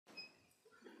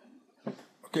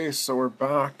Okay, so we're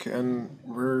back and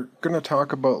we're going to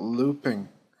talk about looping.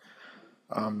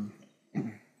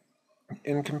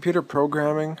 In computer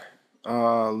programming,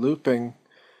 looping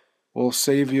will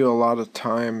save you a lot of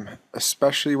time,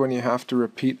 especially when you have to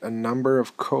repeat a number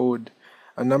of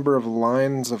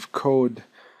lines of code,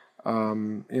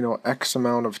 X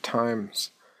amount of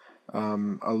times.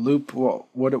 A loop,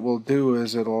 what it will do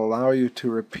is it'll allow you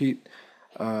to repeat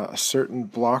a certain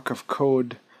block of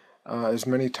code as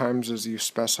many times as you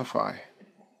specify,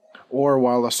 or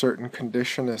while a certain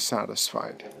condition is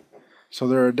satisfied. So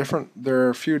there are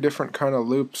a few different kind of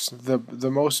loops.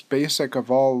 The most basic of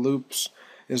all loops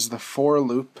is the for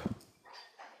loop.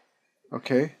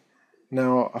 Okay,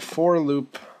 now a for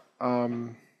loop. Let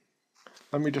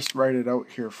me just write it out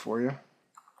here for you.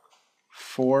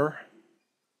 For,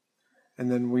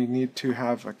 and then we need to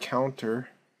have a counter.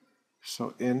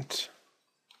 So int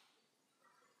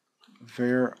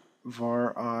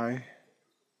var I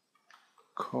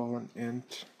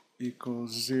int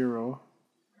equals 0.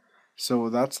 So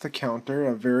that's the counter,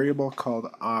 a variable called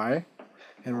I,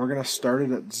 and we're going to start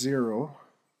it at 0.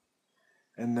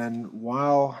 And then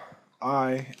while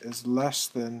I is less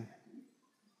than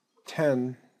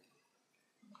 10,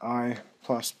 I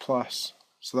plus plus.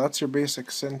 So that's your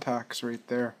basic syntax right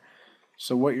there.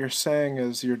 So what you're saying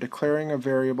is you're declaring a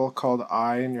variable called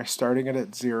I and you're starting it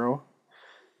at 0.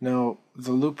 Now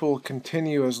the loop will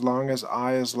continue as long as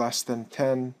I is less than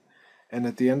 10, and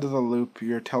at the end of the loop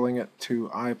you're telling it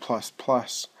to I plus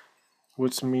plus,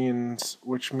 which means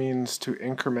to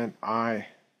increment I.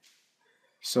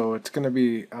 So it's going to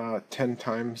be 10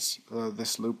 times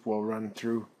this loop will run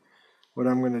through. What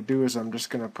I'm going to do is I'm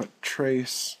just going to put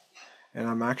trace, and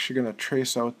I'm actually going to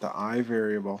trace out the I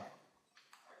variable,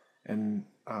 and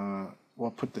we'll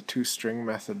put the toString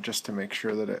method just to make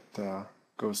sure that it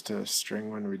goes to string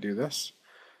when we do this.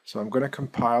 So I'm going to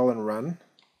compile and run,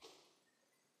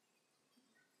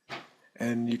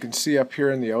 and you can see up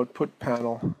here in the output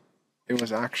panel it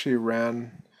was actually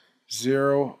ran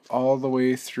 0 all the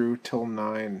way through till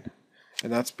 9,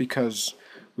 and that's because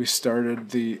we started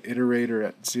the iterator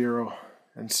at 0,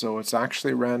 and so it's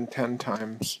actually ran 10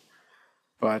 times,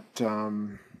 but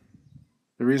the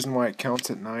reason why it counts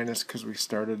at 9 is because we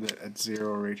started it at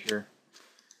 0 right here.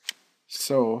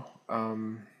 So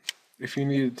if you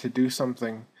needed to do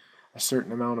something a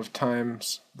certain amount of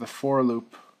times, the for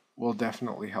loop will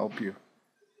definitely help you.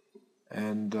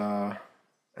 And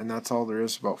that's all there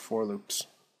is about for loops.